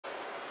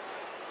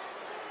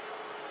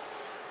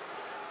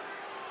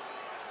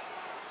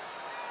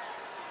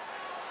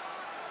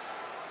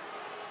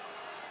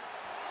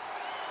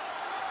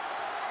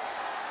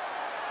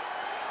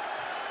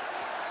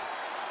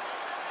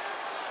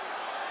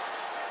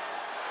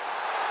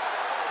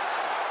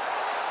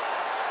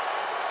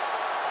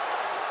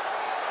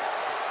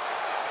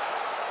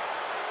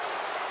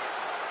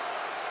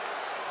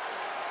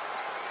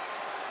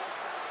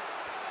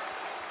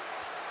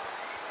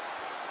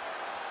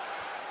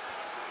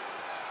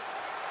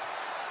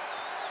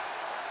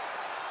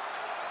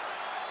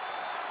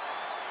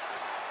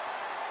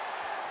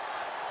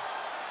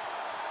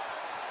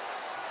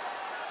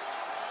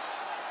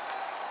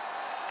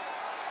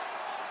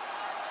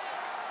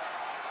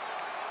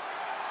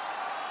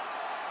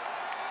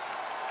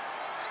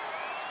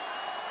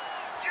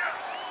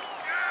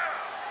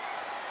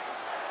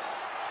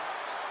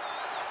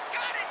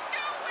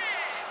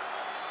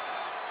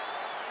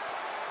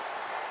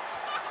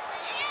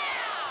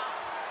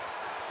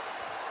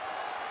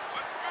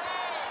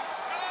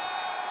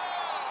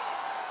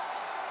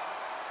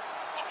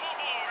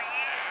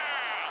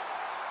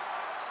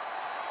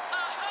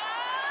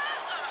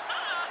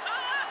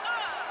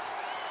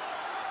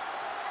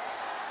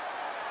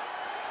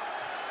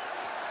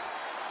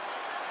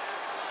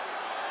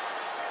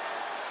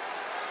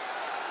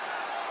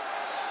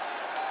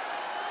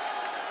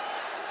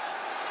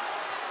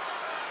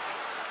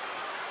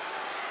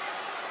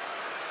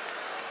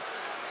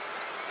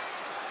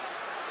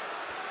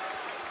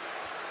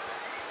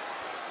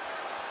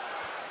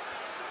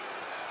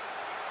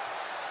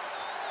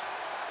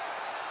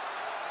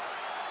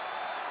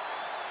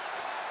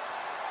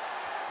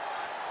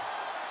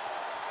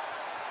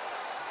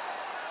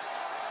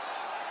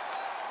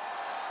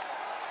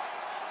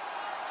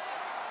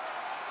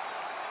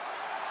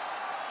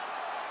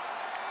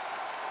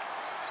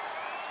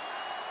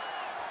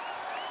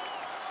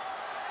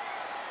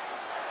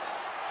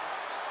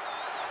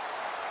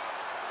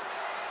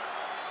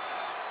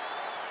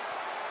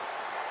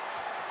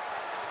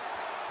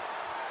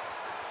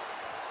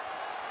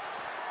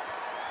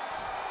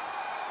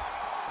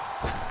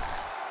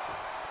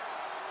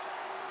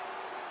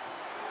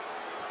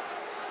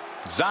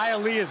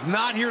Xia Li is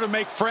not here to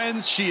make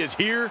friends. She is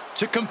here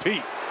to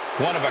compete.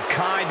 One of a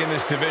kind in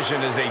this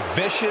division is a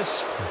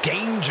vicious,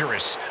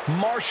 dangerous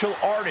martial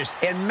artist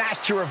and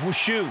master of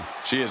wushu.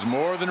 She is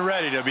more than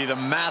ready to be the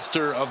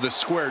master of the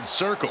squared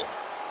circle.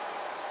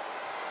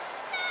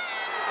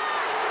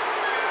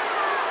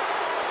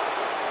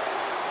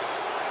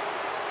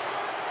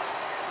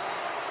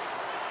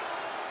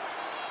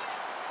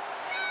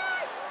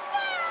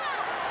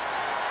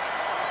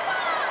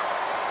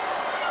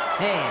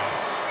 And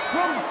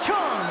from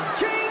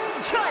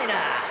Chongqing,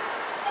 China,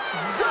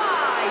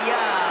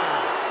 Xia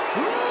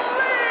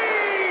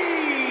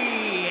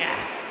Li!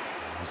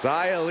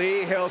 Xia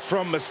Li hails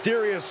from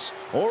mysterious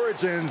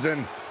origins,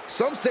 and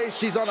some say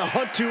she's on a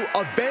hunt to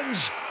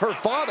avenge her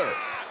father.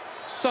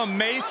 Some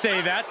may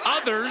say that.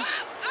 Others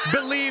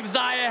believe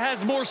Xia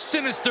has more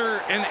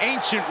sinister and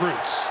ancient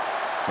roots.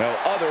 Now,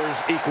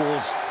 others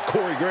equals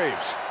Corey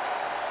Graves.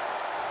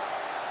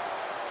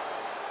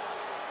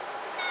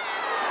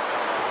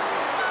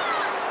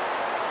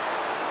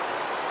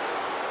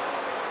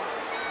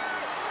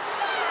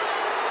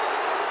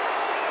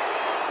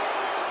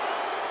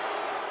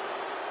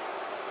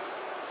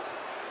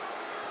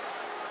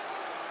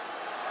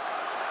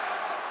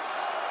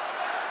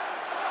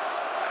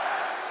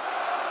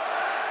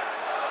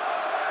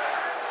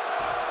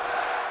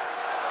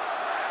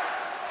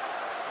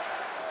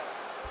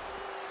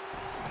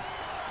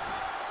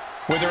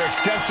 With her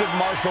extensive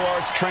martial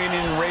arts training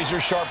and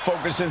razor-sharp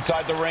focus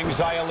inside the ring,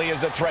 Xia Li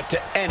is a threat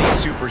to any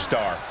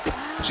superstar.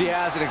 She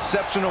has an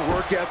exceptional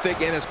work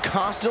ethic and is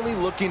constantly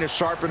looking to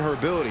sharpen her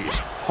abilities,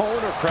 hone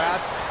her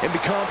craft, and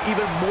become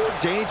even more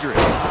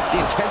dangerous. The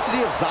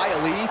intensity of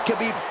Xia Li can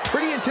be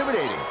pretty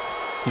intimidating.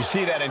 You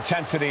see that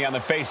intensity on the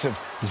face of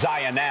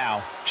Xia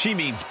now. She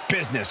means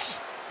business.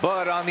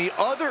 But on the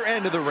other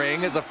end of the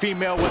ring is a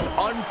female with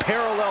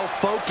unparalleled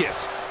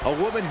focus, a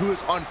woman who is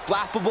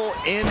unflappable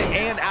in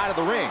and out of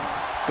the ring.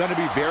 Going to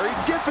be very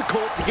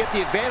difficult to get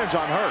the advantage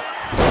on her.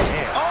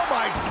 Damn. Oh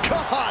my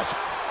gosh!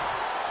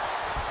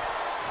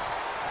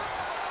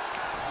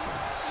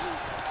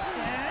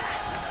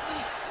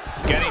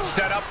 Getting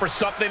set up for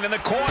something in the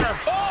corner.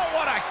 Oh,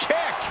 what a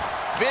kick!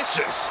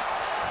 Vicious.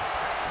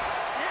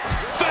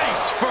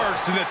 Face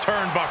first in the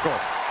turnbuckle.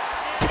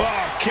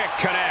 Oh, kick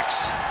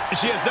connects.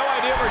 She has no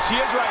idea where she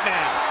is right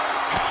now.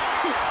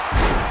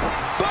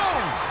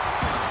 Boom!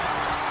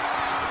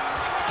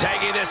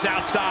 Tagging this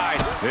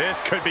outside. This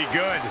could be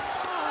good.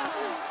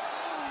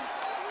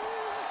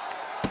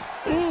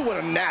 Ooh, what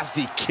a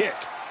nasty kick.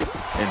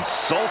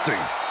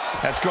 Insulting.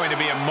 That's going to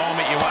be a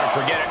moment you want to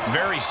forget it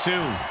very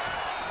soon.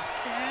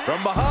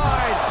 From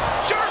behind.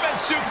 German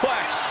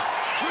suplex.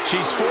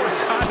 She's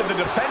forced onto the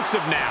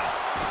defensive now.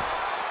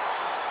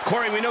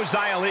 Corey, we know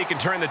Xia Li can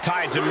turn the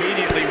tides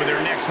immediately with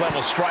her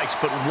next-level strikes,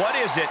 but what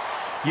is it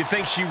you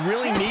think she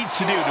really needs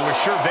to do to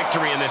assure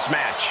victory in this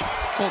match?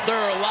 Well, there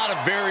are a lot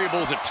of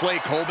variables at play,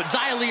 Cole, but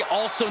Xia Li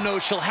also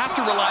knows she'll have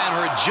to rely on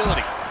her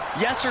agility.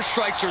 Yes, her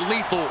strikes are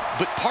lethal,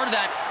 but part of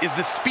that is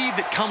the speed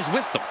that comes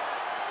with them.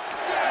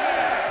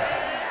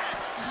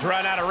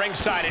 Thrown out of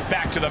ringside and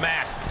back to the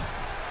mat.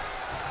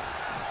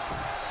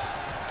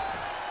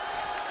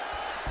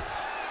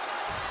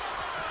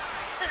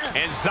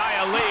 And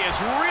Xia Li is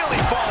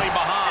really falling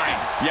behind.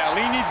 Yeah,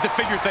 Li needs to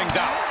figure things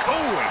out. Oh,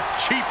 a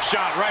cheap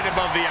shot right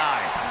above the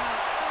eye.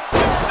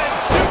 German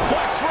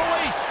suplex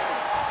released.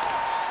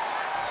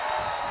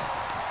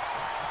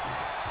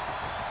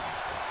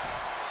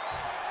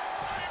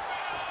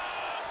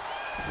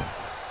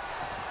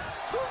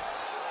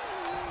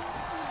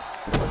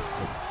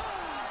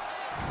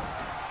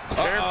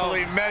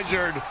 Carefully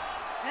measured.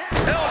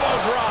 Elbow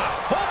drop.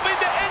 Hoping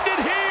to end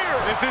it here.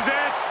 This is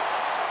it.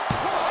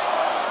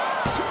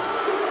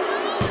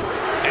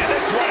 And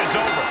this one is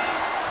over.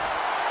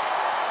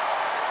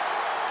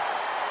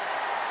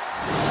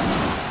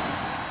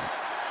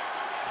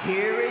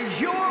 Here is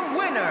your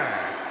winner,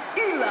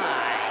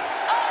 Eli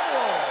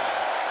Owl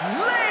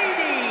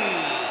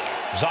Lady!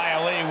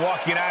 Xia Li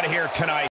walking out of here tonight.